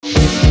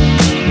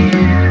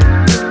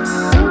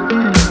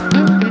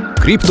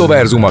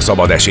Kriptoverzum a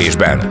szabad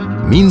esésben.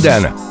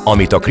 Minden,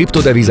 amit a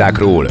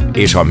kriptodevizákról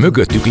és a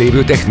mögöttük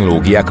lévő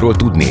technológiákról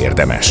tudni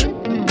érdemes.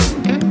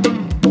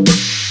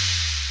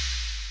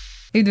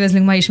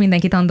 Üdvözlünk ma is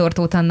mindenkit,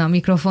 Andor-Tóth Anna a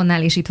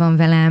mikrofonnál, és itt van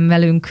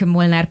velünk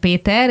Molnár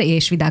Péter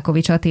és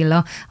Vidákovics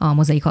Attila, a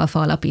Mosaic Alpha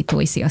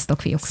alapítói.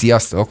 Sziasztok, fiúk!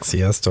 Sziasztok!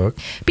 Sziasztok!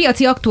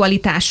 Piaci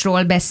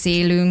aktualitásról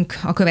beszélünk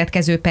a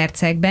következő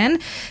percekben.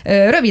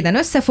 Röviden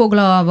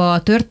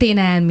összefoglalva,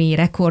 történelmi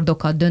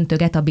rekordokat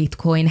döntöget a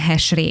Bitcoin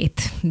hash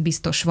rate.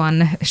 Biztos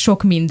van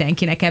sok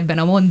mindenkinek ebben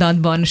a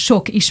mondatban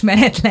sok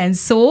ismeretlen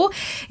szó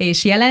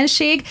és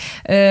jelenség.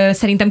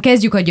 Szerintem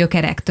kezdjük a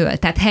gyökerektől,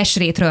 tehát hash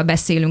rate-ről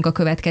beszélünk a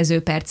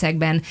következő percekben.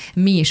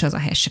 Mi is az a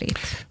hash rate?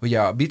 Ugye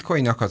a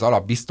Bitcoinnak az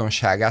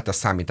alapbiztonságát a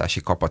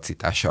számítási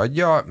kapacitása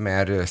adja,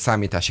 mert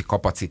számítási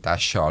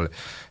kapacitással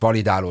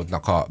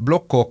validálódnak a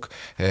blokkok,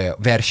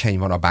 verseny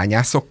van a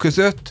bányászok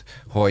között,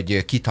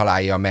 hogy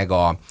kitalálja meg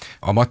a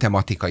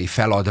matematikai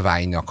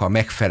feladványnak a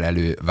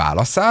megfelelő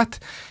válaszát,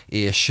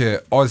 és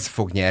az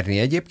fog nyerni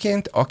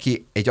egyébként,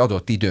 aki egy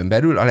adott időn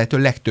belül a lehető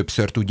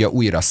legtöbbször tudja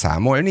újra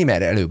számolni,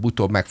 mert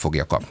előbb-utóbb meg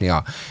fogja kapni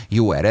a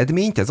jó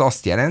eredményt. Ez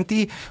azt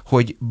jelenti,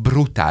 hogy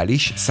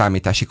brutális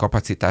számítási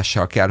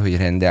kapacitással kell, hogy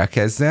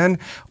rendelkezzen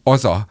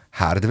az a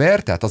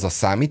hardware, tehát az a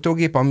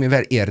számítógép,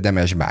 amivel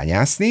érdemes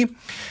bányászni,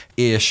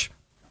 és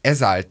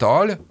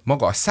ezáltal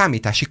maga a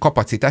számítási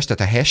kapacitás,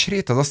 tehát a hash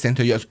rate, az azt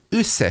jelenti, hogy az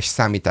összes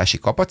számítási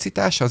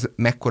kapacitás az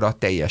mekkora a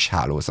teljes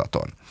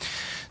hálózaton.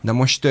 Na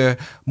most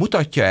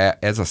mutatja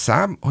ez a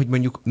szám, hogy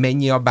mondjuk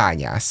mennyi a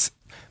bányász?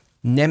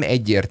 Nem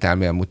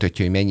egyértelműen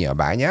mutatja, hogy mennyi a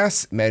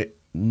bányász, mert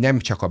nem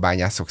csak a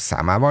bányászok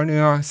számával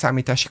nő a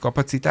számítási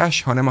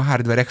kapacitás, hanem a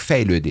hardverek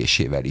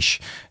fejlődésével is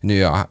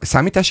nő a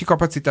számítási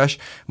kapacitás.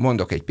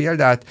 Mondok egy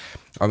példát,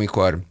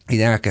 amikor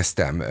én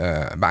elkezdtem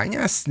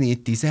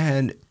bányászni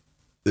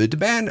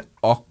 15-ben,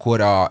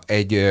 akkor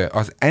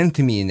az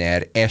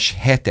Antminer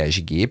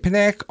S7-es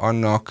gépnek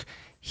annak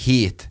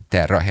 7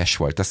 terahash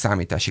volt a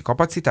számítási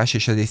kapacitás,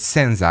 és ez egy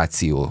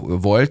szenzáció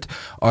volt,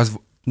 az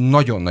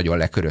nagyon-nagyon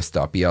lekörözte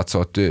a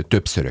piacot,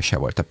 többszöröse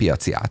volt a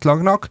piaci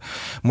átlagnak.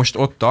 Most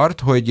ott tart,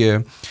 hogy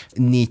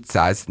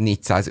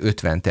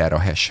 400-450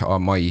 terahash a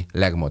mai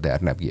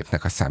legmodernebb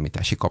gépnek a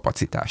számítási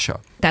kapacitása.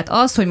 Tehát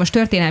az, hogy most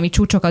történelmi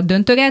csúcsokat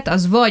döntöget,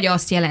 az vagy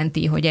azt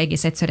jelenti, hogy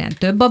egész egyszerűen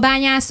több a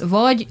bányász,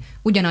 vagy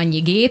ugyanannyi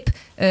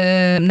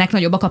gépnek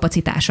nagyobb a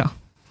kapacitása.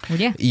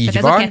 Ugye? Így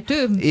tehát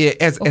van.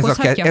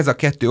 Ez a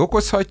kettő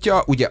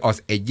okozhatja, ugye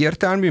az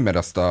egyértelmű, mert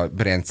azt a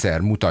rendszer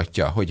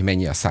mutatja, hogy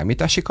mennyi a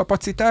számítási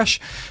kapacitás,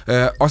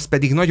 az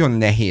pedig nagyon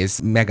nehéz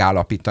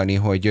megállapítani,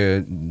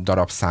 hogy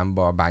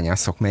darabszámba a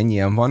bányászok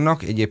mennyien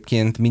vannak.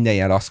 Egyébként minden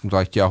jel azt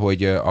mutatja,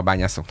 hogy a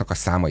bányászoknak a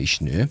száma is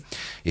nő,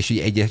 és így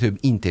egyre több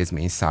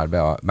intézmény száll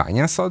be a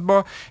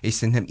bányászatba, és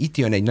szerintem itt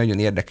jön egy nagyon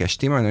érdekes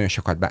téma, nagyon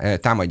sokat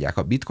támadják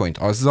a bitcoint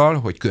azzal,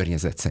 hogy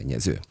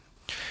környezetszennyező.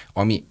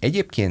 Ami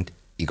egyébként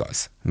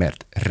igaz,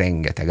 mert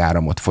rengeteg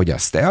áramot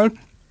fogyaszt el,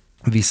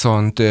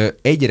 viszont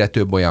egyre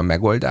több olyan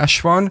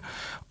megoldás van,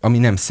 ami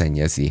nem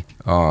szennyezi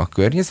a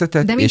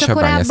környezetet. De mint és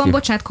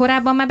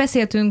korábban már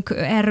beszéltünk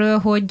erről,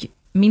 hogy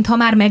mintha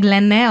már meg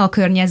lenne a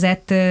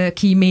környezet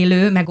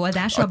kímélő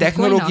megoldása. A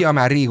technológia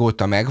már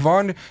régóta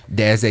megvan,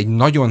 de ez egy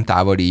nagyon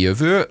távoli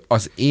jövő.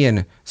 Az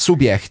én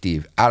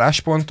szubjektív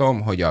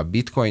álláspontom, hogy a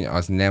bitcoin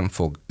az nem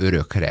fog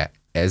örökre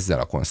ezzel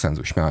a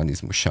konszenzus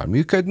mechanizmussal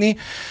működni,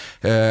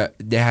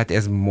 de hát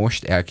ez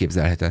most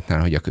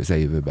elképzelhetetlen, hogy a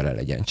közeljövőben le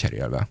legyen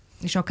cserélve.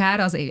 És akár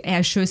az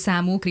első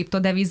számú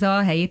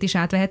kriptodeviza helyét is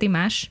átveheti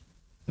más?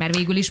 Mert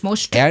végül is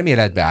most...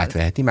 Elméletben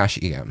átveheti más,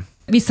 igen.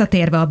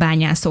 Visszatérve a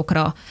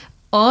bányászokra,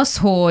 az,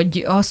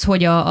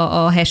 hogy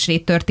a hash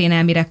rate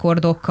történelmi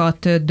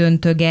rekordokat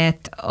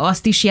döntöget,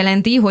 azt is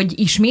jelenti, hogy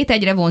ismét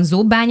egyre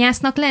vonzóbb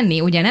bányásznak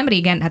lenni? Ugye nem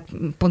régen, hát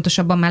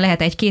pontosabban már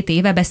lehet 1-2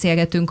 éve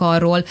beszélgetünk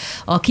arról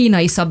a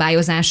kínai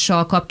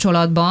szabályozással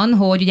kapcsolatban,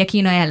 hogy ugye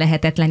Kína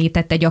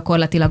ellehetetlenítette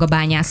gyakorlatilag a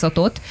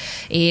bányászatot,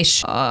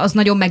 és az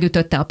nagyon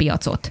megütötte a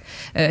piacot,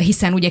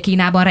 hiszen ugye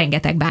Kínában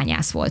rengeteg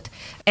bányász volt.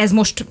 Ez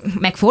most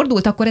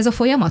megfordult akkor ez a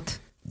folyamat?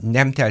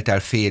 Nem telt el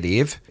fél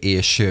év,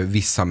 és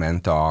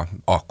visszament a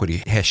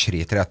akkori hash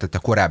rate-re, tehát a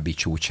korábbi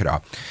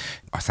csúcsra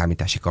a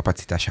számítási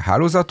kapacitás a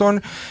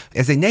hálózaton.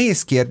 Ez egy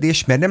nehéz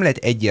kérdés, mert nem lehet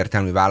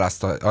egyértelmű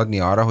választ adni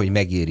arra, hogy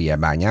megéri-e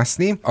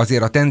bányászni.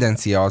 Azért a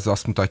tendencia az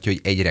azt mutatja,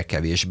 hogy egyre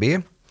kevésbé.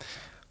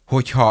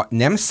 Hogyha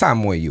nem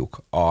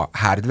számoljuk a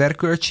hardware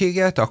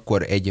költséget,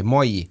 akkor egy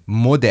mai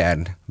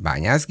modern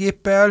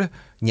bányászgéppel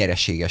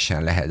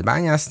nyereségesen lehet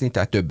bányászni,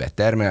 tehát többet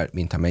termel,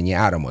 mint amennyi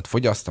áramot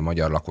fogyaszt a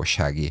magyar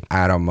lakossági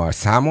árammal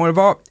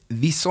számolva,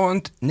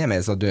 viszont nem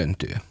ez a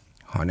döntő,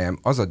 hanem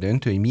az a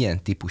döntő, hogy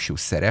milyen típusú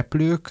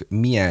szereplők,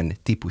 milyen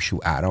típusú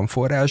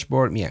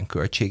áramforrásból, milyen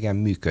költségen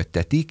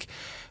működtetik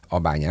a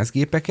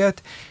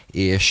bányászgépeket,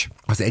 és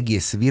az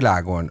egész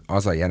világon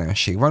az a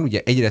jelenség van,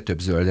 ugye egyre több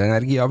zöld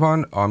energia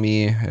van,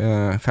 ami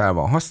fel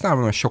van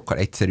használva, sokkal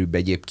egyszerűbb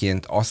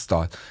egyébként azt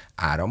az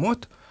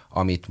áramot,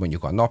 amit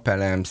mondjuk a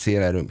napelem,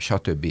 szélerőm,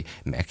 stb.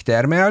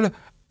 Megtermel,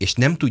 és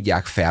nem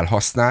tudják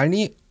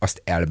felhasználni,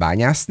 azt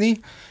elbányászni,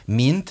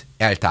 mint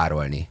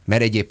eltárolni.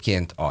 Mert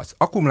egyébként az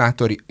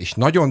akkumulátor is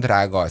nagyon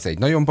drága, az egy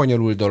nagyon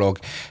bonyolult dolog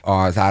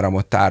az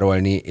áramot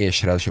tárolni,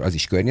 és ráadásul az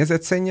is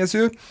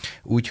környezetszennyező,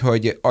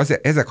 úgyhogy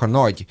ezek a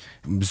nagy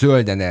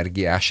zöld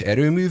energiás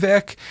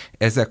erőművek,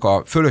 ezek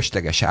a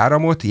fölösleges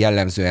áramot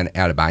jellemzően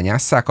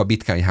elbányásszák a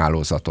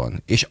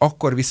Bitcoin-hálózaton. És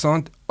akkor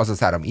viszont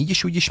az áram így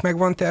is úgy is meg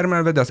van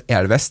termelve, de az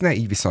elveszne,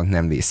 így viszont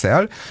nem vész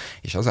el.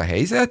 És az a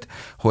helyzet,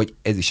 hogy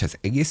ez is az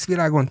egész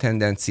világon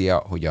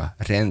tendencia, hogy a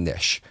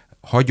rendes,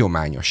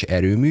 hagyományos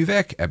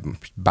erőművek,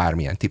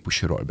 bármilyen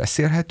típusról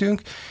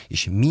beszélhetünk,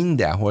 és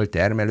mindenhol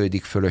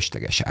termelődik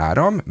fölösleges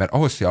áram, mert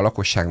ahhoz, hogy a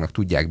lakosságnak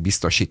tudják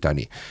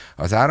biztosítani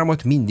az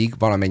áramot, mindig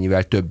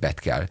valamennyivel többet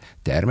kell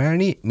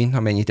termelni, mint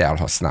amennyit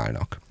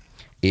elhasználnak.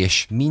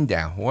 És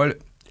mindenhol,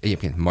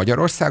 egyébként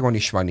Magyarországon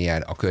is van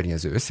ilyen, a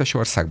környező összes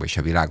országban és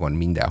a világon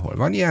mindenhol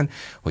van ilyen,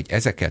 hogy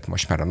ezeket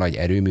most már a nagy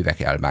erőművek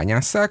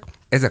elbányásszák,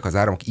 ezek az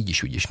áramok így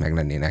is úgy is meg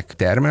lennének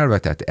termelve,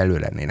 tehát elő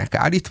lennének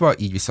állítva,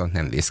 így viszont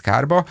nem vész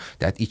kárba,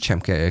 tehát itt sem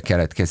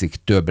keletkezik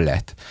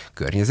többlet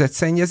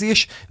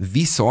környezetszennyezés,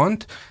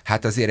 viszont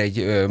hát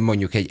azért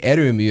mondjuk egy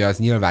erőmű az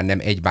nyilván nem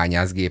egy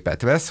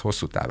bányászgépet vesz,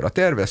 hosszú távra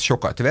tervez,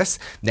 sokat vesz,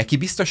 neki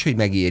biztos, hogy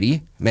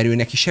megéri, mert ő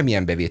neki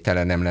semmilyen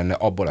bevétele nem lenne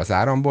abból az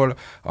áramból,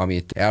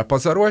 amit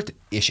elpazarolt,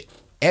 és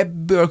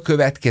ebből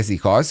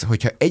következik az,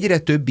 hogyha egyre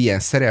több ilyen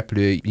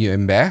szereplő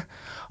jön be,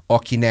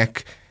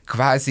 akinek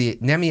kvázi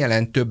nem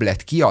jelent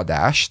többlet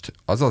kiadást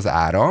az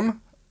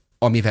áram,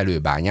 amivel ő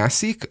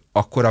bányászik,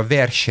 akkor a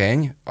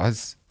verseny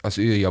az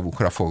ő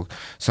javukra fog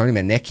szólni,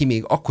 mert neki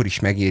még akkor is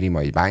megéri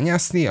majd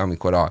bányászni,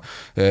 amikor a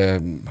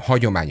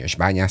hagyományos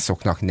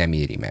bányászoknak nem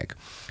éri meg.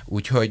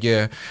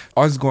 Úgyhogy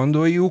azt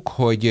gondoljuk,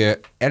 hogy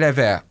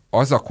eleve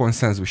az a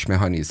konszenzus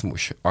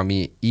mechanizmus,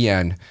 ami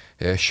ilyen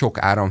sok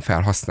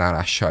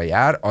áramfelhasználással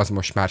jár, az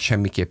most már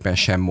semmiképpen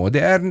sem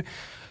modern.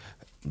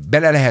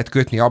 Bele lehet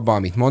kötni abba,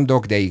 amit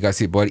mondok, de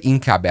igaziból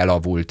inkább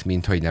elavult,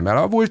 mint hogy nem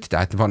elavult,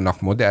 tehát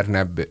vannak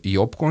modernebb,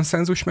 jobb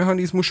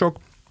konszenzusmechanizmusok,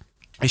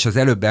 és az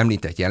előbb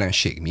említett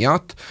jelenség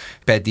miatt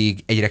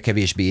pedig egyre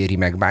kevésbé éri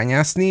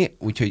megbányászni,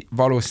 úgyhogy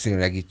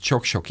valószínűleg itt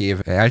sok-sok év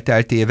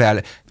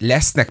elteltével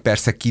lesznek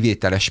persze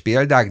kivételes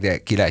példák, de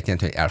ki lehet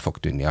jelenteni, hogy el fog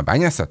tűnni a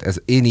bányászat. Ez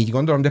én így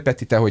gondolom, de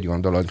Peti, te hogy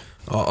gondolod?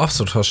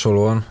 Abszolút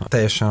hasonlóan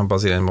teljesen abban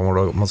az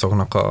irányban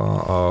mozognak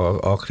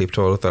a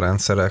kriptovaluta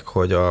rendszerek,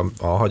 hogy a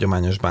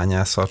hagyományos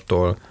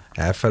bányászattól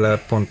elfele,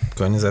 pont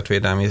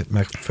környezetvédelmi,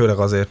 meg főleg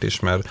azért is,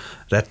 mert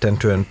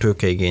rettentően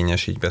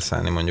tőkeigényes így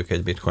beszállni mondjuk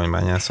egy bitcoin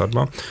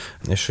bányászatba,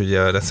 és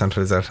ugye a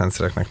decentralizált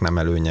rendszereknek nem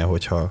előnye,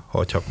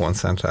 hogyha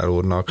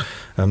koncentrálódnak.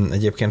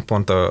 Egyébként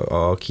pont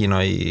a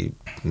kínai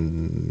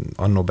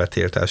annó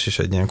betiltás is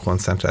egy ilyen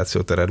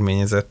koncentrációt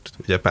eredményezett,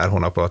 ugye pár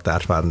hónap alatt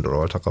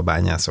átvándoroltak a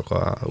bányászok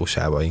a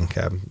USA-ba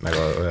inkább, meg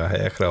olyan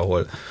helyekre,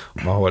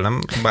 ahol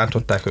nem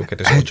bántották őket,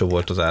 és olcsó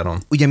volt az áram.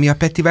 Ugye mi a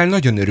Petivel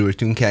nagyon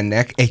örültünk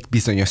ennek egy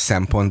bizonyos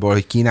szempontból,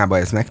 hogy Kínában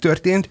ez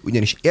megtörtént,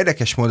 ugyanis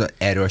érdekes módon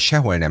erről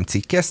sehol nem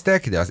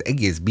cikkeztek, de az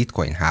egész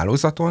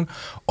Bitcoin-hálózaton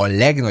a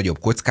legnagyobb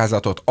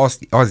kockázatot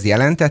az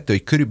jelentette,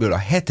 hogy körülbelül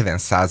a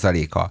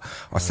 70%-a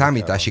a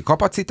számítási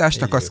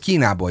kapacitásnak az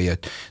Kínából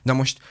jött. Na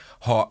most,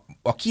 ha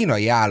a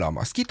kínai állam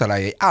azt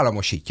kitalálja, hogy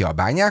államosítja a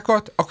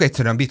bányákat, akkor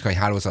egyszerűen a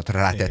Bitcoin-hálózatra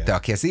rátette a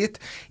kezét,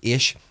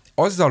 és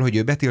azzal, hogy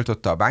ő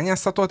betiltotta a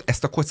bányászatot,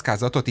 ezt a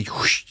kockázatot így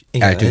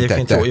eltüntette.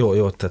 Egyébként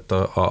jó tett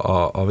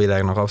a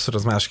világnak, abszolút.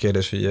 Az más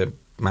kérdés, hogy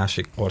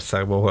másik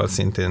országból, ahol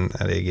szintén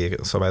eléggé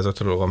szabályozott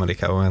dolog,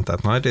 Amerikában ment,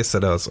 tehát nagy része,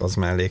 de az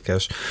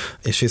mellékes.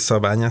 És vissza a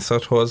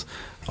bányászathoz,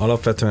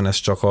 alapvetően ez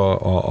csak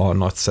a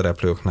nagy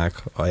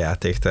szereplőknek a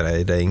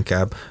játéktere, de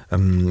inkább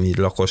így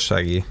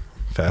lakossági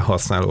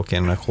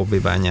felhasználóként, meg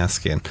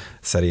hobbibányászként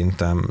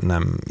szerintem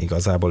nem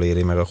igazából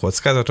éri meg a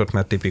kockázatot,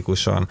 mert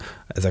tipikusan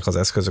ezek az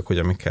eszközök,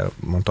 ugye amikkel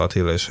mondta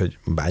Attila is, hogy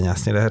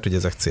bányászni lehet, hogy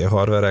ezek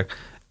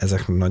célhardverek,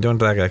 ezek nagyon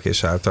drágák,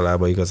 és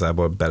általában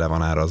igazából bele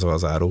van árazva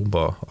az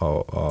árukba.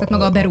 Tehát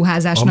maga a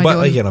beruházás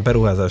nagyon igen, a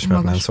beruházás meg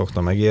nem magas.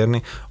 szokta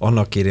megérni.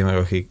 Annak kéri meg,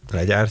 aki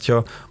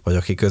legyártja, vagy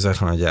aki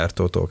közvetlenül a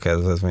gyártótól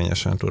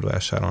kedvezményesen tud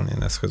vásárolni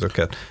ilyen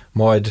eszközöket.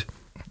 Majd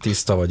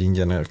tiszta vagy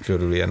ingyen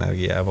körüli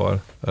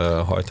energiával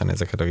hajtani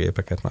ezeket a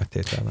gépeket nagy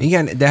tételben.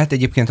 Igen, de hát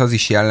egyébként az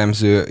is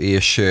jellemző,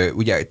 és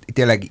ugye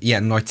tényleg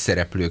ilyen nagy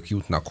szereplők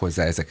jutnak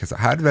hozzá ezekhez a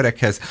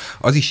hardverekhez.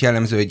 Az is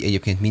jellemző, hogy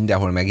egyébként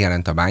mindenhol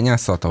megjelent a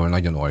bányászat, ahol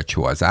nagyon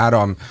olcsó az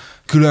áram.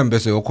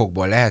 Különböző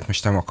okokból lehet,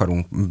 most nem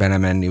akarunk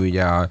belemenni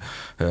ugye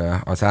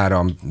az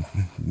áram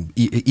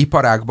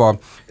iparágba,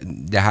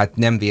 de hát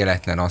nem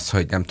véletlen az,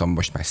 hogy nem tudom,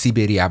 most már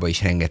Szibériában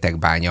is rengeteg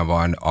bánya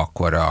van,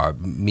 akkor a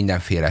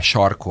mindenféle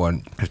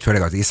sarkon,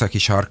 főleg az északi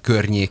sark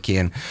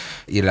környékén,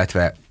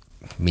 illetve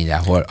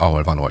mindenhol,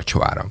 ahol van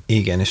olcsó áram.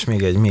 Igen, és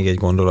még egy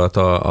gondolat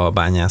a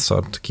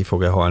bányászat ki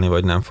fog-e halni,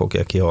 vagy nem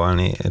fogja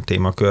kihalni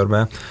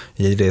témakörbe.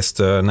 Egyrészt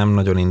nem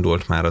nagyon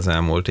indult már az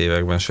elmúlt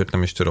években, sőt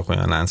nem is tudok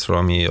olyan láncról,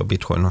 ami a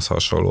Bitcoinhoz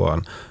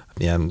hasonlóan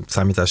ilyen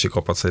számítási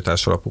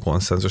kapacitás alapú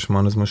konszenzus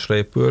mechanizmusra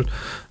épült,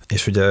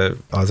 És ugye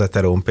az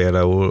Ethereum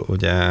például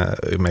ugye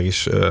meg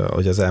is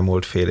ugye az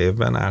elmúlt fél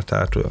évben állt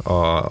át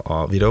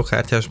a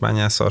videokártyás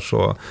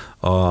bányászatról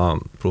a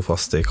proof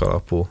of stake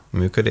alapú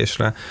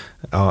működésre.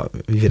 A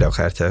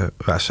videokártya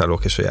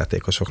vásárlók és a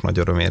játékosok nagy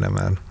örömére,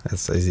 mert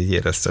ez így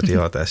érezteti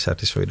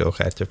hatását is a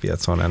videokártya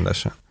piacon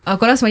rendesen.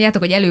 Akkor azt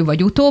mondjátok, hogy elő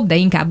vagy utóbb, de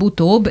inkább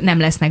utóbb nem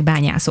lesznek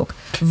bányászok.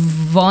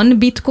 Van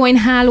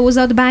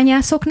Bitcoin-hálózat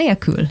bányászok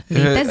nélkül?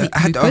 Létezik?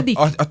 Működik?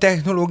 A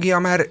technológia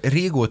már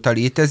régóta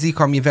létezik,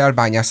 amivel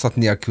bányászat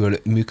nélkül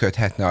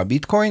működhetne a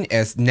Bitcoin.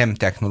 Ez nem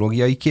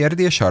technológiai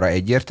kérdés, arra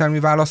egyértelmű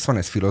válasz van,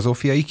 ez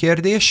filozófiai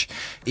kérdés,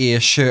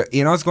 és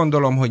én azt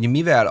gondolom, hogy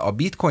mivel a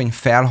Bitcoin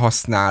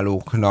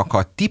felhasználóknak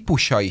a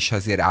típusa is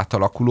azért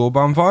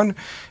átalakulóban van,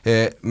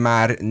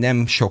 már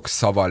nem sok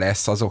szava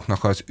lesz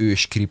azoknak az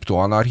ős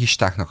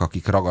kriptoanarchistáknak,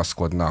 akik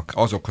ragaszkodnak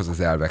azokhoz az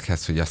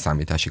elvekhez, hogy a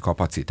számítási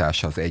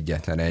kapacitás az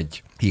egyetlen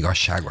egy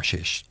igazságos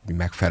és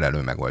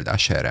megfelelő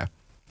megoldás erre.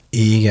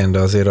 Igen, de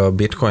azért a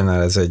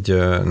Bitcoinnál ez egy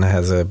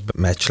nehezebb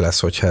meccs lesz,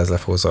 hogyha ez le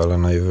fog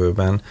zajlani a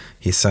jövőben,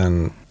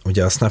 hiszen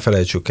ugye azt ne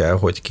felejtsük el,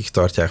 hogy kik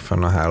tartják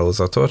fenn a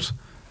hálózatot,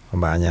 a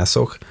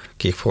bányászok,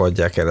 kik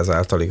fogadják el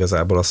ezáltal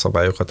igazából a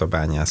szabályokat, a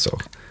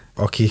bányászok.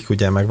 Akik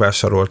ugye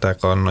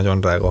megvásárolták a nagyon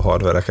drága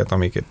hardvereket,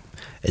 amik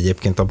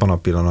egyébként abban a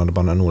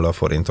pillanatban a 0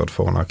 forintot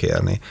fognak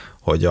érni,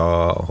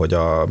 hogy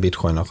a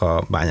Bitcoinnak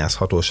a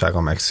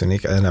bányászhatósága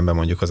megszűnik, ellenben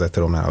mondjuk az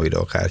Ethereumnál a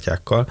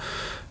videokártyákkal.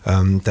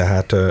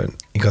 Tehát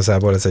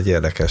igazából ez egy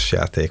érdekes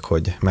játék,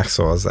 hogy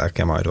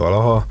megszavazzák-e majd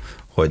valaha,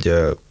 hogy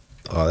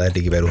az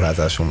eddigi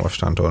beruházásunk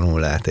mostantól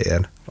nullát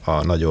ér,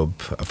 a nagyobb,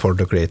 for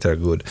the greater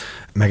good.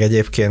 Meg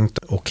egyébként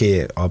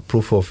a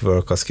proof of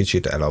work az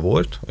kicsit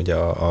elavult, ugye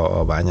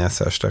a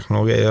bányászás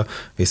technológiája,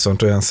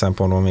 viszont olyan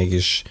szempontból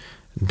mégis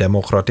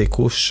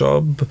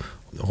demokratikusabb,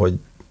 hogy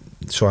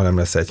soha nem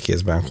lesz egy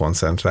kézben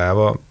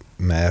koncentrálva,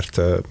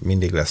 mert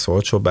mindig lesz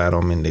olcsóbb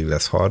áron, mindig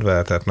lesz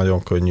hardware, tehát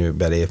nagyon könnyű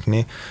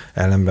belépni.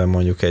 Ellenben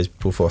mondjuk egy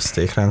proof of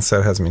stake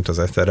rendszerhez, mint az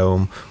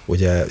Ethereum,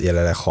 ugye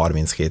jelenleg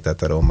 32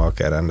 Ethereummal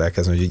kell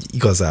rendelkezni, hogy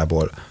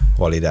igazából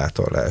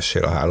validátor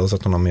lehessél a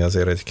hálózaton, ami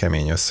azért egy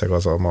kemény összeg,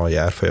 az a mai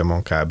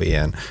árfolyamon kb.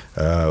 Ilyen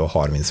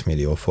 30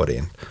 millió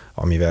forint,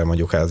 amivel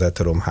mondjuk az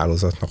Ethereum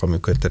hálózatnak a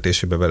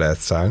működtetésébe be lehet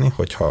szállni,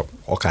 hogyha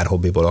akár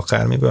hobbiból,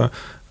 akármiből,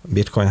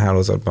 Bitcoin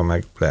hálózatban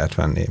meg lehet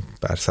venni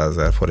pár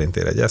százezer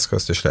forintért egy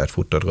eszközt, és lehet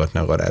futtatgatni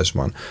a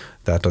garázsban.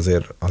 Tehát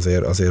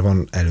azért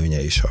van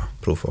előnye is a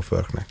proof of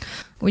worknek.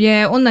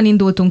 Ugye onnan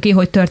indultunk ki,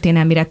 hogy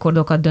történelmi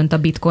rekordokat dönt a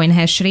Bitcoin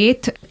hash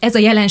rate. Ez a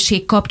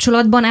jelenség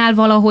kapcsolatban áll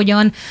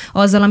valahogyan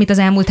azzal, amit az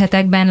elmúlt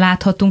hetekben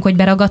láthattunk, hogy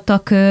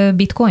beragadtak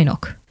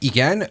bitcoinok?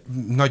 Igen,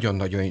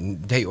 nagyon-nagyon,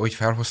 de jó, hogy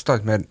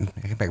felhoztad, mert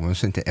megmondom,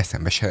 szerintem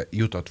eszembe se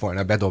jutott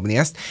volna bedobni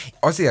ezt.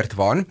 Azért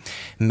van,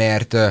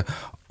 mert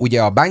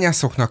ugye a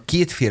bányászoknak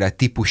kétféle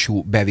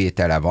típusú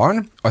bevétele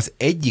van. Az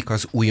egyik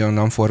az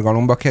újonnan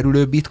forgalomba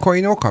kerülő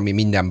bitcoinok, ami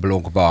minden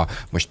blokkba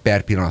most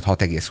per pillanat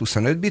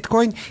 6,25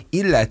 bitcoin,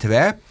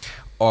 illetve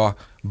a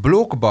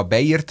blokkba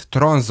beírt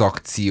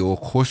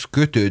tranzakciókhoz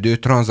kötődő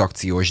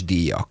tranzakciós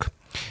díjak.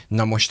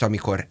 Na most,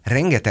 amikor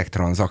rengeteg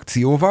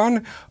tranzakció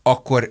van,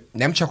 akkor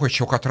nem csak, hogy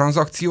sok a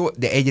tranzakció,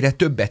 de egyre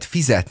többet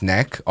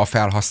fizetnek a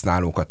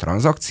felhasználók a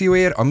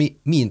tranzakcióért, ami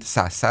mind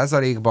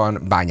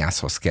 100%-ban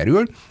bányászhoz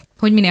kerül.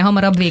 Hogy minél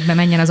hamarabb végbe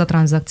menjen az a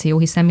tranzakció,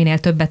 hiszen minél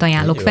többet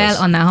ajánlok fel,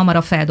 annál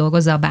hamarabb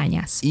feldolgozza a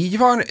bányász. Így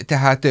van,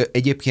 tehát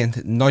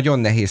egyébként nagyon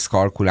nehéz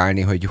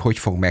kalkulálni, hogy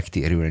fog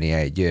megtérülni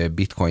egy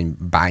bitcoin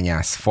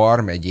bányász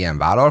farm, egy ilyen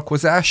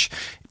vállalkozás.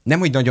 Nem,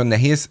 hogy nagyon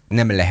nehéz,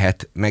 nem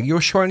lehet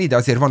megjósolni, de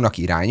azért vannak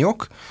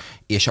irányok,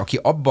 és aki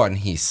abban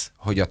hisz,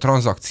 hogy a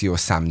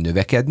tranzakciószám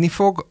növekedni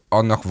fog,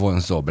 annak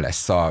vonzóbb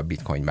lesz a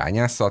bitcoin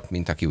bányászat,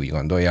 mint aki úgy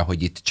gondolja,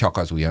 hogy itt csak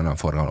az újonnan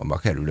forgalomba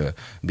kerülő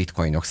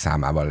bitcoinok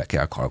számával le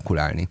kell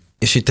kalkulálni.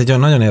 És itt egy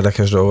olyan nagyon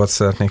érdekes dolgot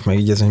szeretnék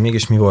megígézni, hogy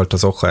mégis mi volt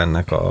az oka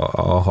ennek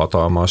a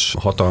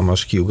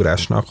hatalmas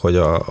kiugrásnak, hogy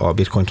a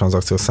bitcoin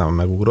tranzakciószáma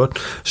megugrott.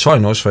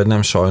 Sajnos, vagy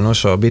nem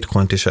sajnos, a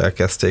bitcoint is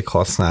elkezdték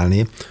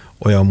használni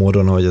olyan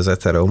módon, hogy az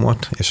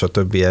Ethereumot és a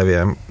többi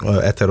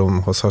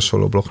Ethereumhoz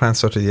hasonló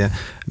blokkláncot, ugye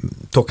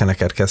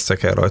tokeneket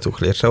kezdtek el rajtuk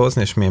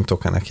létrehozni, és mém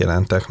tokenek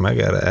jelentek meg,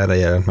 erre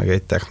jelent meg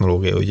egy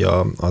technológia ugye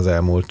az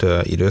elmúlt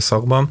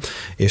időszakban,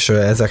 és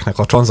ezeknek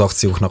a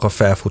tranzakcióknak a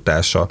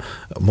felfutása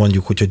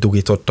mondjuk úgy, hogy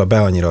dugította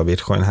be annyira a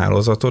Bitcoin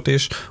hálózatot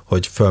is,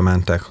 hogy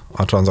fölmentek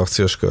a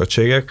tranzakciós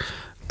költségek.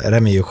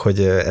 Reméljük, hogy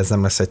ez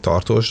nem lesz egy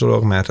tartós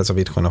dolog, mert ez a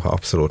Bitcoinnak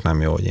abszolút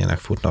nem jó, hogy ilyenek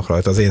futnak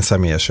rajta. Az én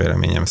személyes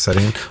véleményem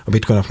szerint a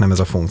Bitcoinnak nem ez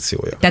a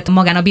funkciója. Tehát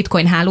magán a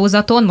Bitcoin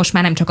hálózaton most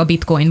már nem csak a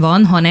Bitcoin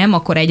van, hanem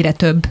akkor egyre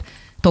több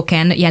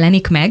token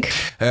jelenik meg,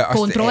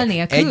 kontroll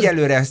nélkül?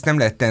 Egyelőre ezt nem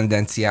lehet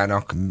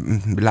tendenciának,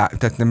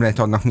 tehát nem lehet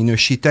annak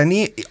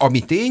minősíteni. Ami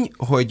tény,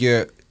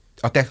 hogy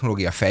a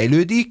technológia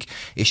fejlődik,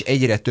 és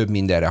egyre több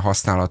mindenre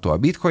használható a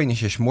Bitcoin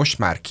is, és most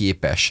már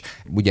képes,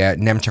 ugye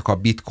nem csak a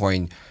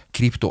Bitcoin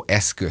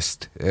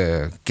kriptoeszközt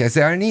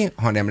kezelni,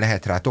 hanem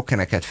lehet rá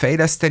tokeneket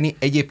fejleszteni.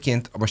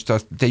 Egyébként most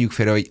azt tegyük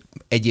félre, hogy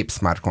egyéb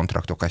smart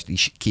kontraktokat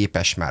is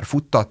képes már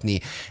futtatni.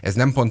 Ez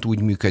nem pont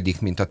úgy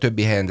működik, mint a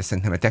többi helyen, de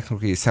szerintem a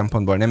technológiai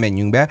szempontból nem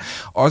menjünk be.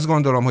 Azt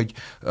gondolom, hogy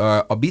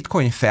a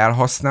bitcoin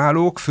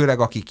felhasználók, főleg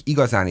akik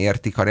igazán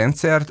értik a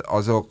rendszert,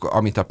 azok,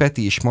 amit a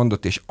Peti is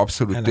mondott, és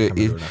abszolút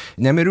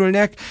nem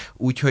örülnek,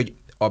 úgyhogy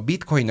a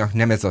bitcoinnak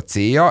nem ez a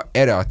célja,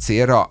 erre a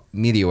célra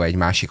millió egy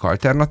másik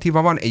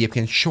alternatíva van.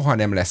 Egyébként soha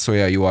nem lesz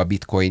olyan jó a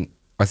bitcoin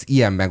az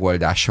ilyen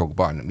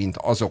megoldásokban, mint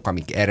azok,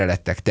 amik erre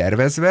lettek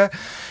tervezve.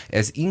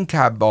 Ez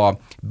inkább a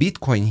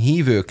bitcoin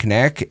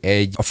hívőknek,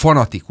 a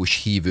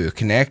fanatikus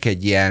hívőknek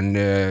egy ilyen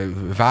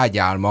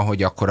vágyálma,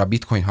 hogy akkor a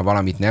bitcoin, ha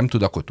valamit nem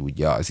tud, akkor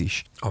tudja az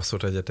is.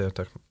 Abszolút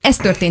egyetértek. Ez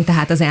történt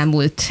tehát az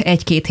elmúlt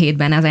 1-2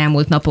 hétben, az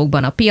elmúlt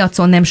napokban a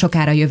piacon, nem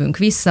sokára jövünk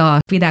vissza.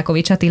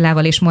 Vidákovics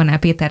Attilával és Molnár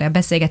Péterrel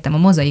beszélgettem, a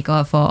Mosaic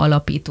Alpha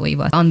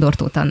alapítóival.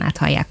 Andor-Tóth Annát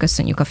hallják,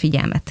 köszönjük a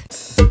figyelmet.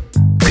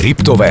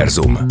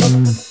 Kriptoverzum.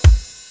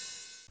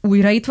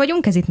 Újra itt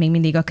vagyunk, ez itt még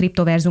mindig a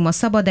Kriptoverzum a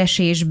szabad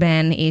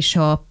esésben, és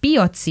a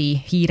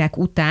piaci hírek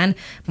után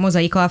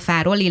Mosaic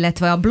Alpháról,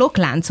 illetve a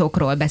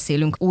blokkláncokról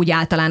beszélünk úgy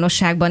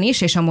általánosságban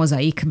is, és a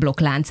Mosaic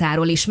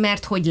blokkláncáról is,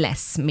 mert hogy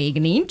lesz, még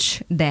nincs,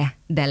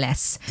 de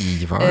lesz.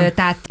 Így van.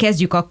 Tehát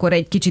kezdjük akkor,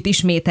 egy kicsit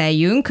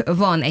ismételjünk.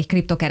 Van egy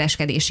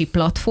kriptokereskedési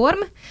platform,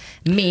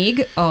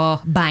 még a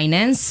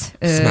Binance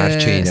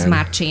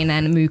Smart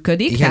Chainen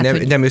működik. Igen,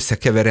 tehát, nem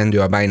összekeverendő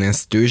a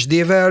Binance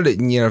tőzsdével,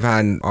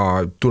 nyilván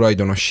a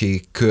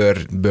tulajdonosi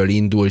körből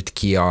indult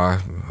ki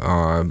a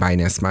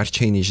Binance Smart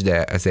Chain is,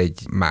 de ez egy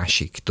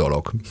másik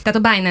dolog.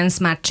 Tehát a Binance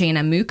Smart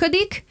Chainen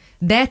működik,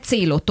 de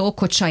célotok,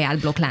 hogy saját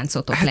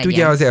blokkláncotok legyen.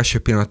 Ugye az első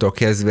pillanattól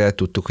kezdve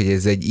tudtuk, hogy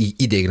ez egy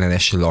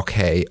ideiglenes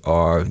lakhely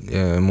a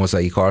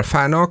Mosaic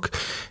Alphának.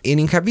 Én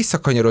inkább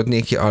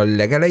visszakanyarodnék a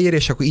legelejére,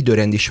 és akkor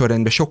időrendi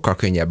sorrendben sokkal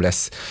könnyebb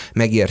lesz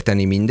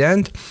megérteni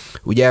mindent.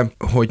 Ugye,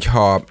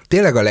 hogyha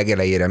tényleg a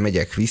legelejére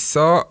megyek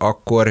vissza,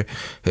 akkor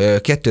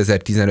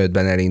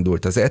 2015-ben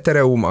elindult az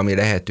Ethereum, ami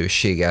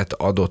lehetőséget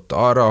adott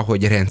arra,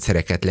 hogy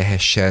rendszereket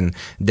lehessen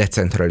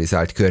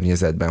decentralizált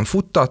környezetben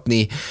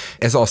futtatni.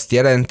 Ez azt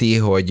jelenti,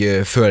 hogy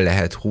föl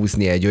lehet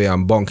húzni egy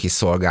olyan banki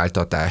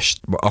szolgáltatást,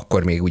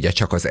 akkor még ugye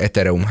csak az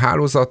Ethereum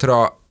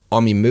hálózatra,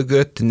 ami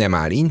mögött nem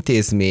áll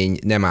intézmény,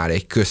 nem áll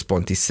egy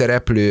központi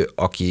szereplő,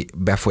 aki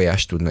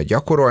befolyást tudna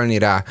gyakorolni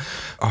rá,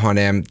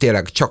 hanem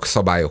tényleg csak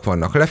szabályok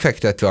vannak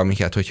lefektetve,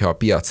 amiket, hogyha a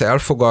piac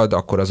elfogad,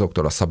 akkor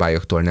azoktól a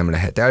szabályoktól nem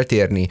lehet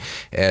eltérni.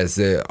 Ez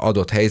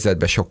adott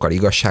helyzetben sokkal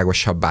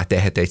igazságosabbá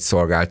tehet egy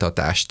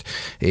szolgáltatást,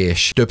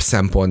 és több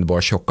szempontból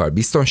sokkal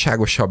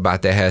biztonságosabbá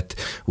tehet,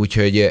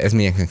 úgyhogy ez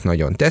mindenkinek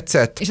nagyon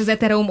tetszett. És az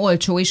Ethereum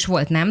olcsó is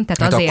volt, nem?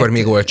 Tehát azért... akkor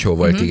még olcsó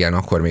volt, igen,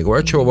 akkor még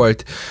olcsó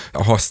volt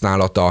a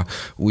használata,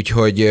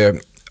 úgyhogy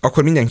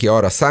akkor mindenki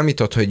arra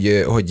számított,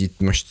 hogy itt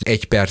most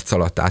 1 perc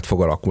alatt át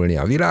fog alakulni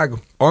a világ,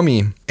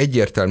 ami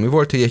egyértelmű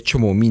volt, hogy egy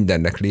csomó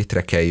mindennek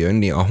létre kell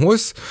jönni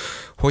ahhoz,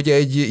 hogy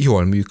egy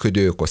jól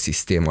működő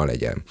ökoszisztéma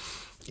legyen.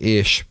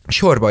 És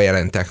sorba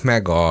jelentek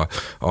meg a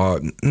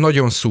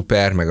nagyon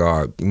szuper, meg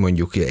a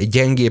mondjuk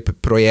gyengébb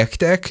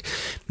projektek,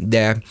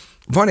 de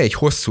van egy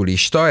hosszú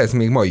lista, ez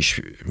még ma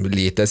is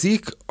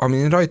létezik,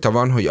 amin rajta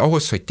van, hogy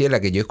ahhoz, hogy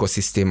tényleg egy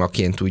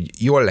ökoszisztémaként úgy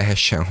jól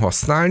lehessen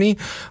használni,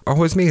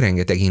 ahhoz még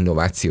rengeteg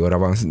innovációra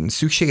van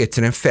szükség,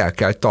 egyszerűen fel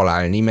kell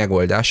találni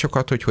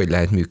megoldásokat, hogy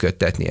lehet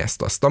működtetni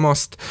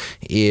ezt-azt,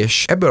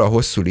 és ebből a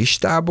hosszú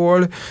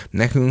listából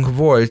nekünk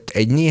volt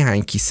egy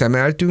néhány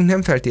kiszemeltünk,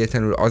 nem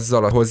feltétlenül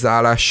azzal a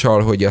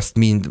hozzáállással, hogy azt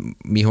mind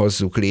mi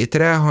hozzuk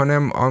létre,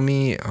 hanem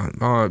ami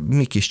a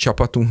mi kis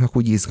csapatunknak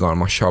úgy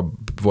izgalmasabb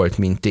volt,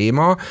 mint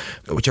téma.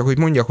 Csak hogy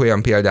mondjak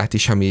olyan példát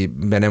is,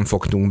 amiben nem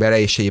fogtunk bele,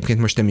 és egyébként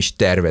most nem is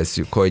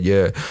tervezzük,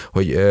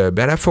 hogy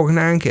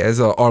belefognánk, ez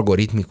az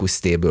algoritmikus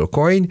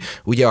stablecoin,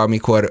 ugye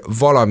amikor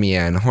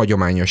valamilyen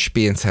hagyományos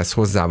pénzhez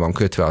hozzá van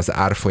kötve az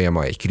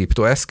árfolyama egy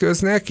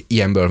kriptoeszköznek,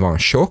 ilyenből van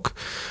sok,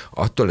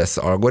 attól lesz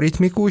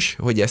algoritmikus,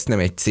 hogy ezt nem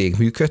egy cég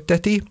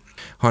működteti,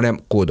 hanem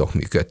kódok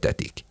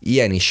működtetik.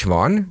 Ilyen is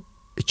van,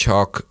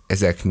 csak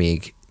ezek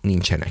még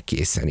nincsenek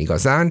készen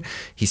igazán,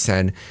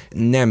 hiszen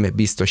nem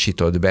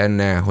biztosított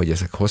benne, hogy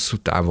ezek hosszú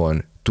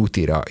távon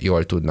tutira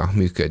jól tudnak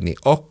működni.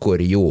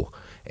 Akkor jó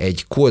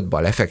egy kódba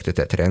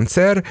lefektetett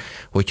rendszer,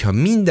 hogyha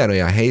minden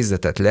olyan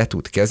helyzetet le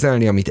tud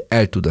kezelni, amit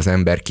el tud az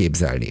ember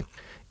képzelni.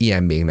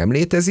 Ilyen még nem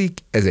létezik,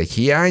 ez egy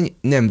hiány,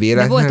 nem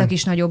véletlen. De voltak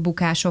is nagyobb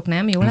bukások,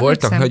 nem? Jól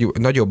voltak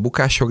nagyobb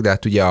bukások, de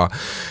hát ugye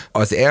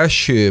az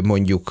első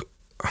mondjuk,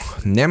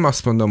 nem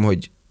azt mondom,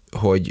 hogy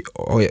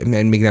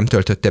mert még nem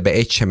töltötte be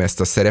egy sem ezt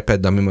a szerepet,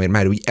 de ami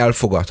már úgy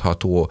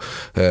elfogadható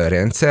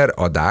rendszer,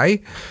 a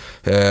DAI,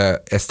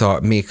 ezt a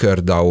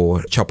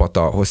MakerDAO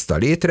csapata hozta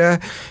létre.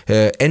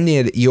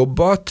 Ennél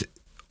jobbat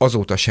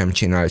azóta sem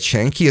csinált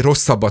senki,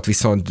 rosszabbat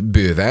viszont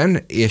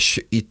bőven,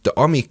 és itt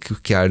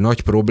amikkel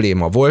nagy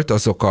probléma volt,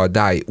 azok a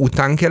DAI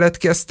után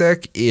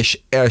keletkeztek, és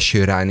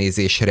első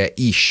ránézésre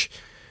is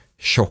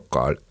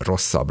sokkal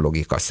rosszabb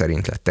logika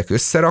szerint lettek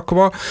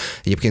összerakva.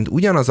 Egyébként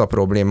ugyanaz a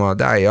probléma a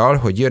DAI-jal,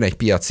 hogy jön egy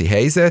piaci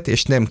helyzet,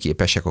 és nem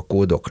képesek a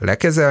kódok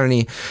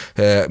lekezelni,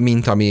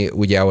 mint ami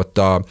ugye ott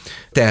a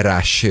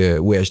terrás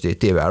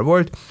USDT-vel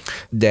volt,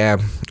 de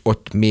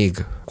ott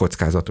még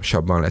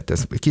kockázatosabban lett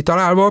ez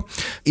kitalálva,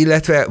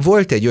 illetve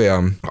volt egy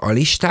olyan a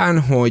listán,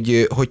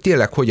 hogy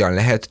tényleg hogyan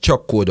lehet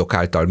csak kódok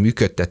által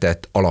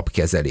működtetett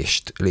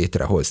alapkezelést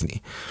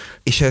létrehozni.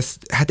 És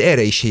hát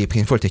erre is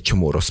egyébként volt egy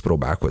csomó rossz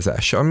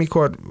próbálkozás,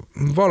 amikor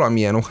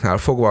valamilyen oknál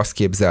fogva azt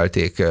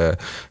képzelték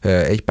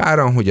egy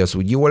páran, hogy az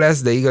úgy jó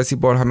lesz, de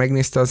igaziból, ha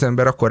megnézte az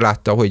ember, akkor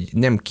látta, hogy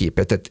nem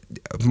képes, tehát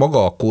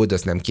maga a kód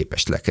az nem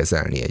képes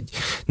lekezelni.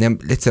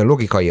 Egyszerűen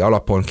logikai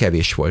alapon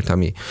kevés volt,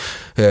 ami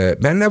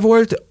benne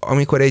volt,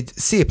 amikor egy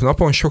szép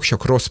napon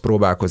sok-sok rossz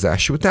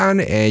próbálkozás után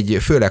egy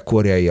főleg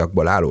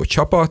koreaiakból álló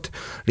csapat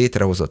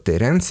létrehozott egy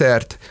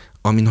rendszert,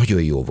 ami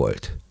nagyon jó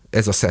volt.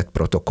 Ez a SET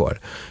protokoll.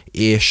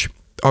 És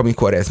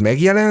amikor ez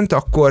megjelent,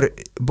 akkor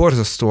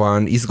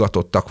borzasztóan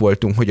izgatottak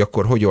voltunk, hogy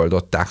akkor hogy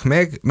oldották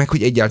meg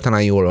hogy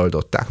egyáltalán jól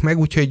oldották meg,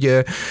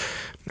 úgyhogy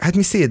hát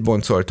mi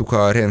szétboncoltuk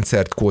a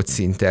rendszert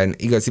kódszinten.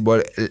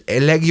 Igaziból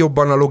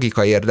legjobban a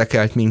logika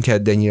érdekelt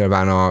minket, de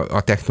nyilván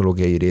a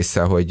technológiai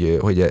része,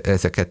 hogy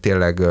ezeket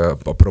tényleg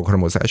a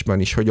programozásban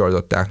is hogy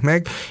oldották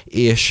meg,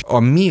 és a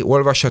mi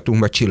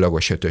olvasatunkban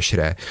csillagos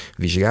ötösre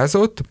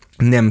vizsgázott,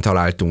 nem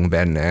találtunk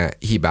benne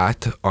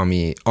hibát,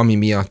 ami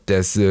miatt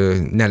ez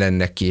ne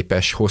lenne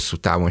képes hosszú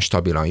távon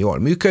stabilan jól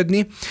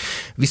működni.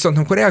 Viszont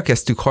amikor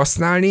elkezdtük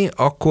használni,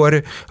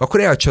 akkor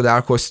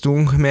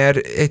elcsodálkoztunk, mert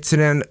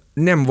egyszerűen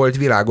nem volt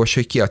világos,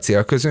 hogy ki a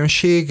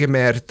célközönség,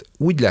 mert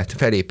úgy lett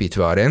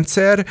felépítve a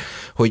rendszer,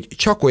 hogy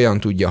csak olyan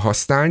tudja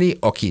használni,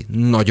 aki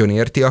nagyon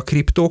érti a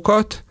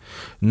kriptókat,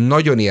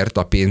 nagyon ért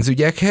a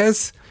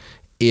pénzügyekhez,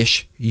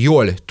 és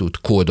jól tud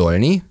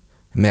kódolni,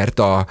 mert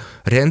a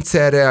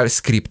rendszerrel,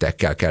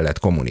 skriptekkel kellett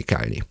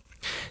kommunikálni.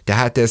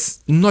 Tehát ez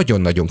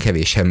nagyon-nagyon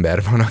kevés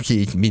ember van, aki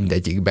így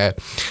mindegyikbe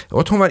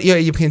otthon van. Ja,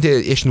 egyébként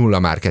és nulla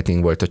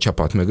marketing volt a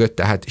csapat mögött,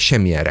 tehát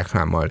semmilyen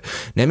reklámmal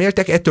nem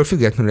éltek. Ettől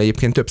függetlenül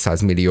egyébként több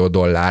 $100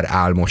 millió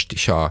áll most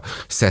is a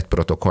SET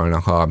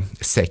protokollnak a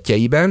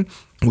szettjeiben,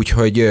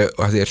 úgyhogy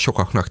azért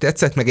sokaknak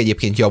tetszett, meg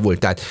egyébként javult,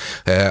 tehát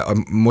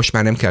most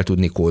már nem kell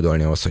tudni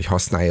kódolni ahhoz, hogy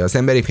használja az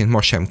ember, egyébként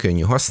ma sem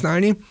könnyű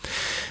használni.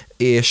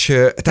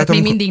 Tehát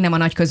még mindig nem a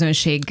nagy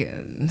közönség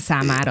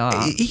számára.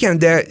 Igen,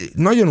 de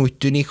nagyon úgy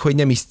tűnik, hogy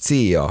nem is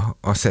célja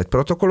a SET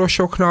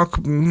protokollosoknak,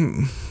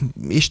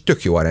 és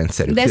tök jó a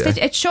rendszerük. De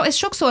ezt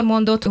sokszor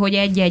mondott, hogy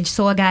egy-egy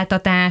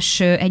szolgáltatás,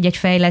 egy-egy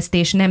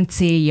fejlesztés nem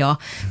célja,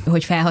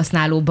 hogy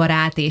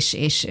felhasználóbarát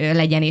és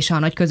legyen, és a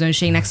nagy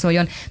közönségnek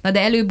szóljon. Na de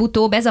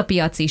előbb-utóbb ez a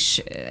piac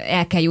is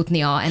el kell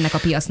jutnia ennek a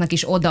piacnak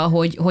is oda,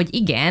 hogy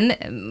igen,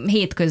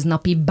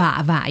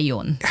 hétköznapibbá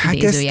váljon.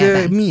 Hát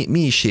ezt mi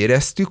is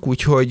éreztük,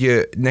 úgyhogy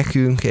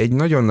nekünk egy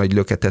nagyon nagy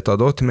löketet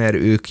adott, mert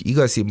ők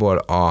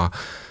igaziból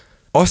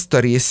azt a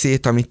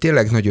részét, amit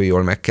tényleg nagyon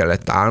jól meg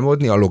kellett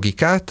álmodni, a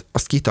logikát,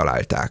 azt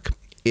kitalálták.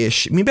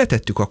 És mi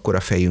betettük akkor a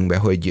fejünkbe,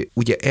 hogy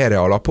ugye erre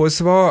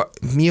alapozva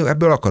mi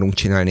ebből akarunk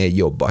csinálni egy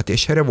jobbat,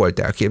 és erre volt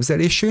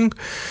elképzelésünk,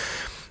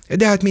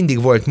 de hát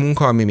mindig volt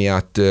munka, ami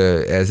miatt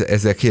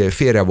ezek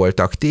félre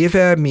voltak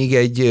téve, míg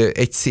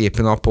egy szép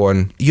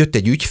napon jött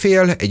egy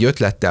ügyfél egy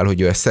ötlettel,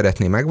 hogy ő ezt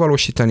szeretné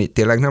megvalósítani,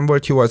 tényleg nem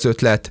volt jó az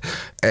ötlet,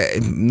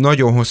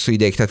 nagyon hosszú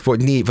ideig, tehát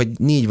volt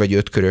 4 vagy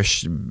 5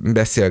 körös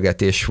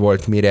beszélgetés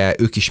volt, mire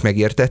ők is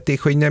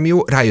megértették, hogy nem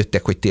jó,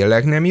 rájöttek, hogy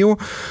tényleg nem jó,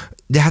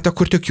 de hát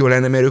akkor tök jó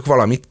lenne, mert ők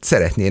valamit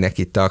szeretnének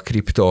itt a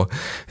kripto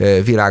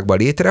világba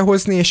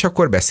létrehozni, és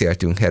akkor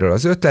beszéltünk erről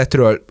az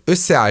ötletről,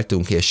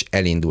 összeálltunk, és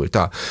elindult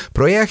a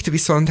projekt,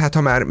 viszont hát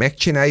ha már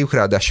megcsináljuk,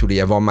 ráadásul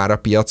ugye van már a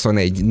piacon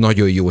egy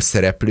nagyon jó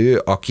szereplő,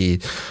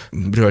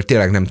 akiről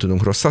tényleg nem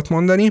tudunk rosszat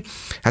mondani,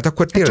 hát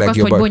akkor tényleg csak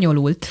jobban... hogy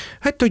bonyolult.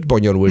 Hát, hogy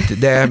bonyolult,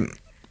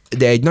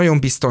 de egy nagyon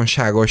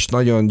biztonságos,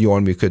 nagyon jól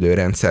működő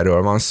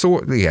rendszerről van szó,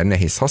 igen,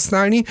 nehéz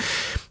használni,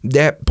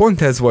 de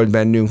pont ez volt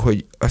bennünk,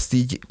 hogy azt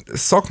így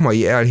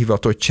szakmai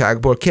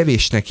elhivatottságból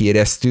kevésnek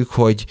éreztük,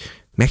 hogy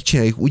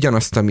megcsináljuk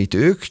ugyanazt, amit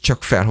ők,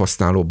 csak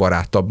felhasználó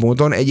barátabb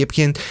módon.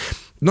 Egyébként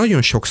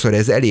nagyon sokszor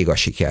ez elég a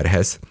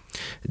sikerhez,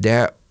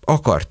 de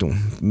akartunk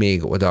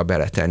még oda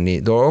beletenni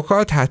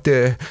dolgokat, hát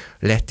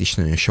lett is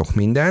nagyon sok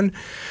minden,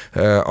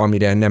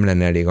 amire nem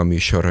lenne elég a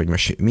műsor, hogy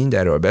most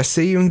mindenről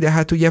beszéljünk, de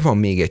hát ugye van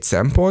még egy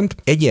szempont,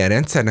 egy ilyen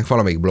rendszernek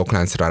valamelyik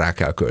blokkláncra rá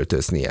kell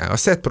költöznie. A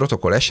SET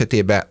protokoll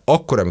esetében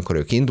akkor, amikor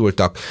ők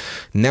indultak,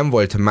 nem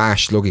volt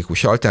más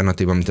logikus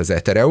alternatíva, mint az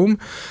Ethereum,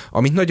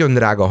 amit nagyon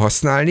drága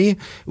használni,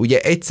 ugye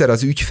egyszer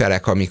az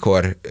ügyfelek,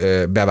 amikor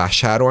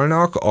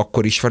bevásárolnak,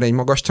 akkor is van egy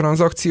magas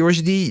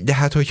tranzakciós díj, de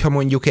hát hogyha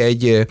mondjuk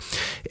egy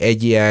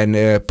ilyen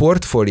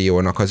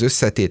portfóliónak az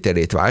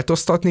összetételét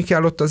változtatni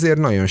kell, ott azért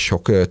azért nagyon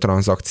sok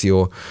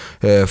tranzakció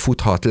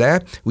futhat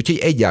le, úgyhogy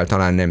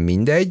egyáltalán nem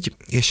mindegy,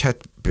 és hát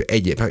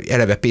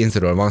eleve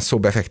pénzről van szó,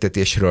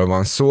 befektetésről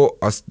van szó,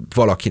 azt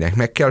valakinek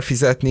meg kell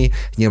fizetni,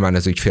 nyilván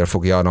az ügyfél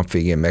fogja a nap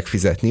végén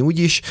megfizetni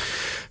úgyis.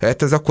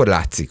 Hát ez akkor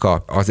látszik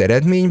az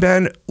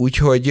eredményben,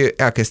 úgyhogy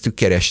elkezdtük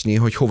keresni,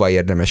 hogy hova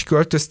érdemes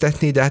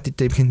költöztetni, de hát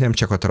itt egyébként nem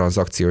csak a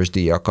tranzakciós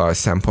díjak a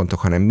szempontok,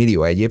 hanem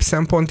millió egyéb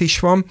szempont is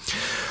van,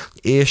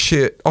 és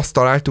azt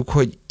találtuk,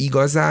 hogy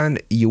igazán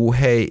jó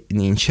hely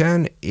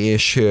nincsen,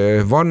 és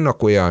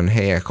vannak olyan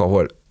helyek,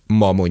 ahol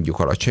ma mondjuk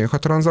alacsonyak a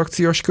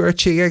tranzakciós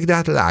költségek, de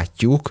hát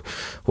látjuk,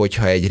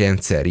 hogyha egy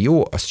rendszer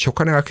jó, azt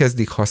sokan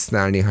elkezdik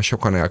használni, ha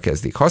sokan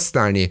elkezdik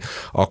használni,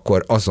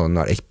 akkor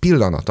azonnal egy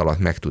pillanat alatt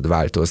meg tud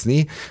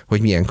változni,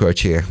 hogy milyen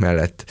költségek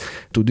mellett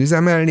tud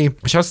üzemelni,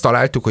 és azt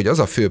találtuk, hogy az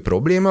a fő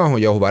probléma,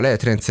 hogy ahova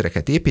lehet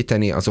rendszereket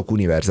építeni, azok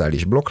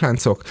univerzális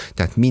blokkláncok,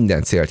 tehát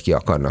minden célt ki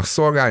akarnak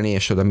szolgálni,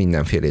 és oda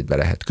mindenfélét be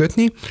lehet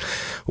kötni,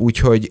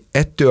 úgyhogy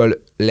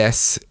ettől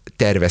lesz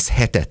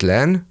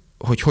tervezhetetlen,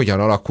 hogy hogyan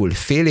alakul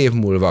fél év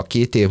múlva,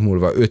 2 év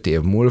múlva, 5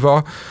 év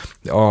múlva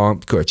a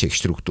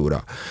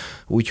költségstruktúra.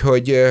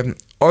 Úgyhogy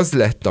az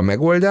lett a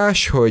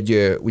megoldás,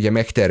 hogy ugye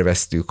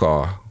megterveztük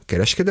a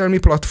kereskedelmi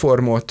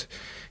platformot,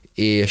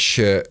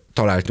 és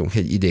találtunk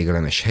egy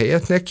ideiglenes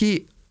helyet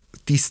neki,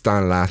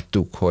 tisztán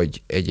láttuk,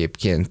 hogy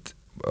egyébként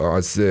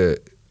az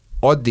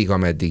addig,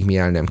 ameddig mi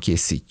el nem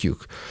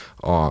készítjük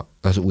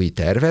az új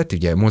tervet,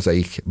 ugye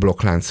Mosaic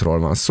blokkláncról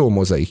van szó,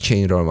 Mosaic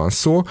chainről van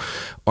szó,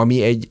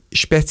 ami egy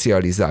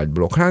specializált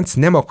blokklánc,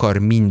 nem akar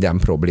minden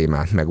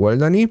problémát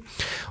megoldani.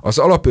 Az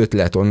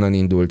alapötlet onnan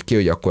indult ki,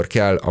 hogy akkor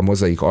kell a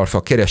Mosaic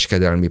Alpha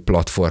kereskedelmi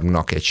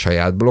platformnak egy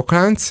saját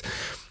blokklánc,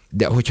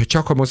 de hogyha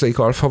csak a Mosaic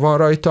Alpha van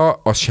rajta,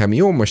 az sem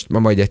jó, most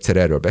majd egyszer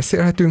erről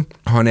beszélhetünk,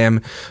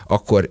 hanem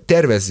akkor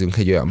tervezzünk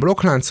egy olyan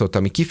blokkláncot,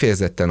 ami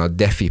kifejezetten a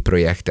DeFi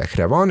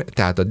projektekre van,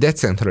 tehát a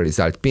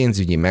decentralizált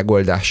pénzügyi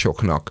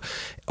megoldásoknak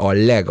a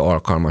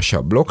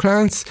legalkalmasabb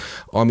blokklánc,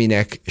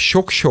 aminek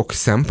sok-sok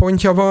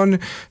szempontja van,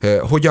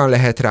 hogyan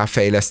lehet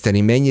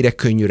ráfejleszteni, mennyire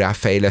könnyű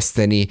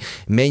ráfejleszteni,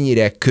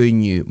 mennyire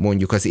könnyű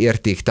mondjuk az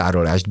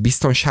értéktárolást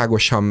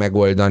biztonságosan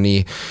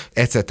megoldani,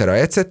 etc.,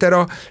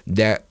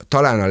 de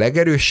talán a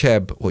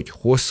legerősebb, hogy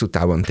hosszú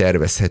távon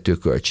tervezhető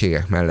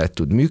költségek mellett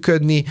tud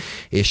működni,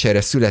 és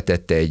erre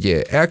született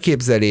egy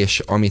elképzelés,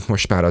 amit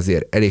most már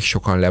azért elég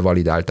sokan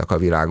levalidáltak a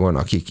világon,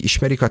 akik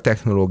ismerik a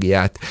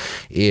technológiát,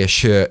 és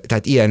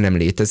tehát ilyen nem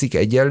létezik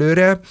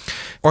egyelőre.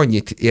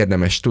 Annyit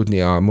érdemes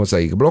tudni a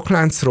Mosaic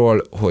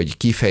blokkláncról, hogy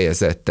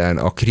kifejezetten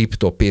a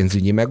kripto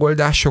pénzügyi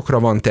megoldásokra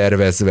van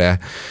tervezve,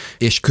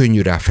 és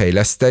könnyű rá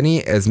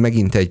fejleszteni. Ez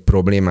megint egy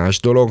problémás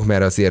dolog,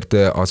 mert azért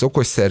az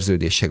okos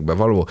szerződésekbe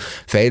való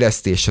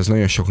fejlesztés az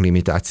nagyon sok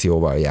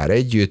limitációval jár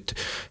együtt,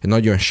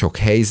 nagyon sok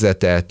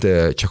helyzetet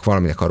csak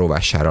valaminek a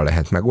rovására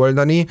lehet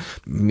megoldani.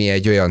 Mi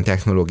egy olyan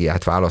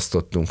technológiát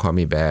választottunk,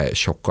 amiben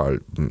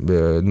sokkal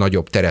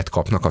nagyobb teret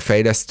kapnak a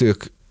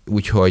fejlesztők,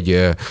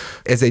 úgyhogy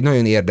ez egy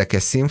nagyon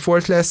érdekes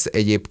színfolt lesz.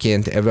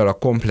 Egyébként ezzel a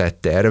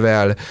komplett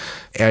tervvel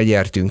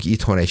elnyertünk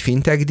itthon egy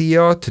fintech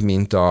díjat,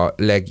 mint a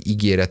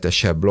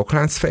legígéretesebb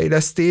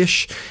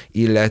blokkláncfejlesztés,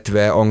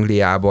 illetve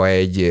Angliába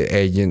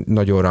egy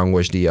nagyon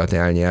rangos díjat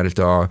elnyert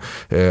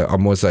a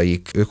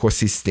Mosaic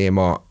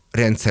ökoszisztéma,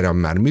 rendszerem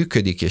már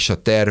működik, és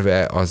a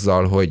terve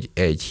azzal, hogy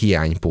egy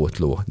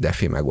hiánypótló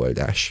DeFi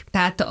megoldás.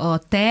 Tehát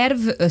a terv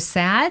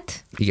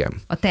összeállt, igen.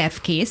 A terv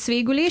kész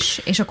végül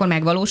is, és akkor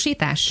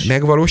megvalósítás?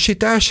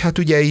 Megvalósítás, hát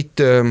ugye itt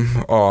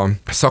a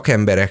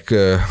szakemberek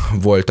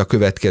volt a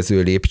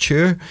következő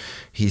lépcső,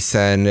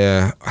 hiszen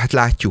hát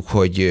látjuk,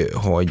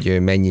 hogy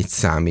mennyit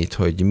számít,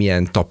 hogy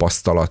milyen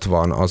tapasztalat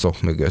van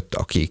azok mögött,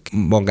 akik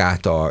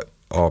magát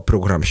a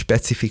program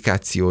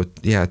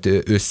specifikációját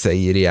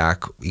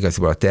összeírják,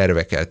 igazából a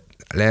terveket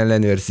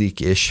leellenőrzik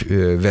és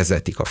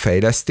vezetik a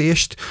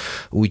fejlesztést.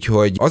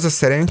 Úgyhogy az a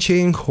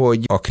szerencsénk,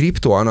 hogy a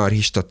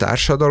kriptoanarchista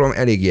társadalom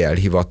eléggé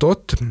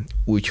elhivatott,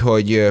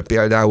 úgyhogy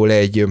például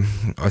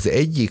az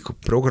egyik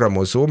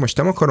programozó, most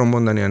nem akarom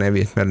mondani a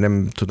nevét, mert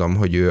nem tudom,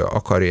 hogy ő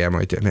akarja,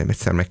 majd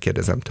egyszer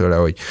megkérdezem tőle,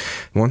 hogy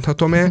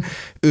mondhatom-e.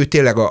 Ő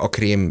tényleg a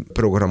krém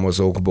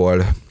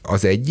programozókból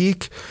az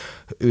egyik,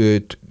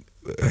 őt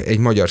egy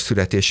magyar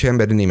születésű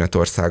ember,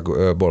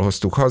 Németországból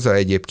hoztuk haza,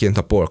 egyébként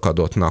a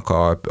Polkadotnak,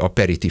 a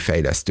Periti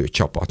fejlesztő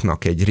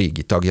csapatnak egy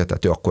régi tagja,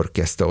 tehát ő akkor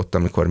kezdte ott,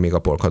 amikor még a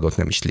Polkadot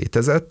nem is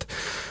létezett.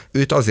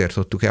 Őt azért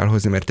tudtuk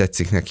elhozni, mert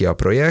tetszik neki a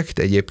projekt,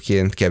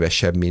 egyébként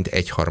kevesebb, mint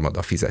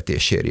 1/3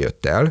 fizetésért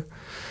jött el,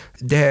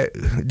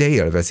 de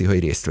élvezi, hogy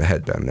részt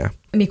vehet benne.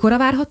 Mikor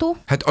várható?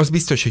 Hát az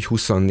biztos, hogy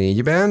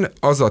 24-ben.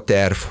 Az a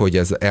terv, hogy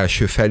az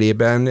első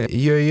felében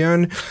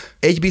jöjjön.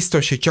 Egy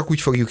biztos, hogy csak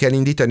úgy fogjuk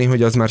elindítani,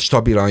 hogy az már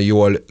stabilan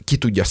jól ki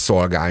tudja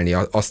szolgálni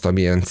azt,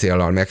 amilyen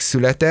céllal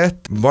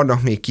megszületett.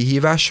 Vannak még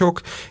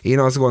kihívások. Én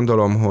azt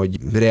gondolom, hogy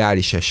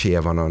reális esélye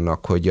van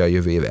annak, hogy a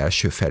jövő év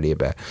első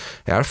felébe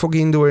el fog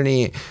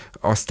indulni.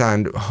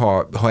 Aztán,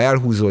 ha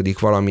elhúzódik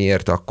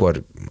valamiért,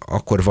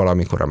 akkor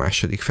valamikor a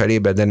második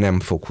felébe, de nem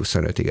fog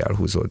 25-ig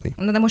elhúzódni.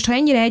 Na de most, ha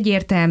ennyire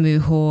egyértelmű,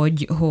 hogy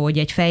hogy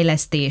egy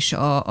fejlesztés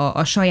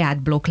a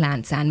saját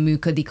blokkláncán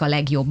működik a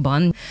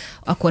legjobban,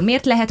 akkor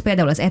miért lehet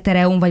például az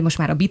Ethereum, vagy most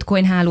már a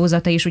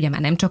Bitcoin-hálózata is, ugye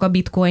már nem csak a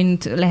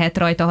Bitcoint lehet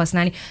rajta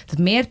használni, tehát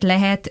miért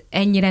lehet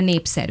ennyire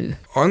népszerű?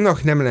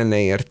 Annak nem lenne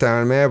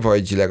értelme,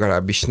 vagy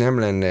legalábbis nem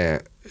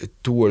lenne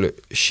túl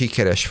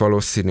sikeres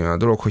valószínűen a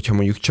dolog, hogyha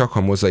mondjuk csak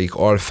a Mosaic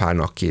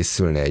Alphának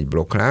készülne egy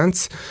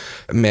blokklánc,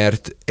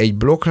 mert egy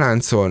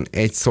blokkláncon,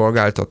 egy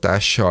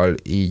szolgáltatással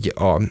így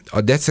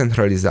a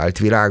decentralizált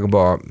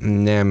világba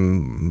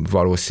nem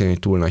valószínű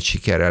túl nagy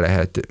sikerre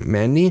lehet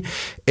menni.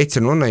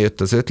 Egyszerűen onnan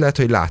jött az ötlet,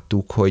 hogy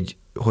láttuk,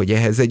 hogy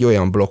ehhez egy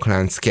olyan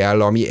blokklánc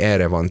kell, ami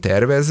erre van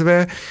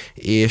tervezve,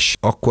 és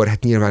akkor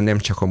hát nyilván nem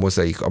csak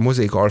a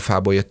Mosaic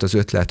Alphából jött az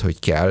ötlet, hogy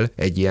kell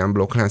egy ilyen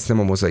blokklánc, nem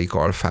a Mosaic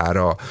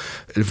Alphára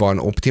van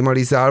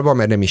optimalizálva,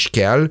 mert nem is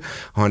kell,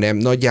 hanem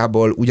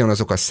nagyjából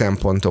ugyanazok a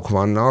szempontok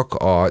vannak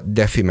a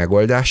DeFi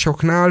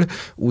megoldásoknál,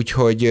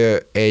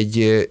 úgyhogy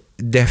egy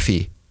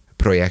DeFi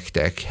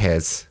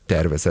projektekhez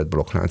tervezett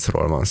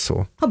blokkláncról van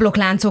szó. A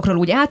blokkláncokról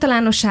úgy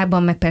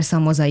általánosságban, meg persze a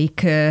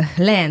Mosaic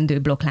leendő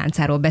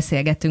blokkláncáról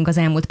beszélgettünk az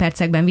elmúlt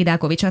percekben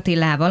Vidákovics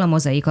Attilával, a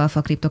Mosaic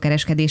Alpha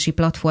kriptokereskedési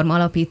platform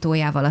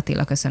alapítójával.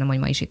 Attila, köszönöm, hogy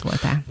ma is itt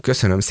voltál.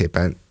 Köszönöm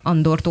szépen.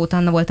 Andor-Tóth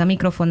Anna volt a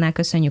mikrofonnál,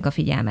 köszönjük a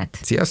figyelmet.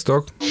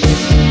 Sziasztok!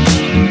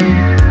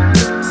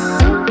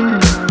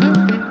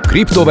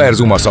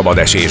 Kriptoverzum a szabad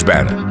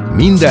esésben.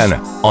 Minden,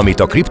 amit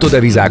a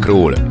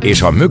kriptodevizákról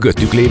és a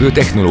mögöttük lévő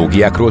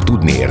technológiákról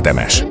tudni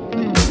érdemes.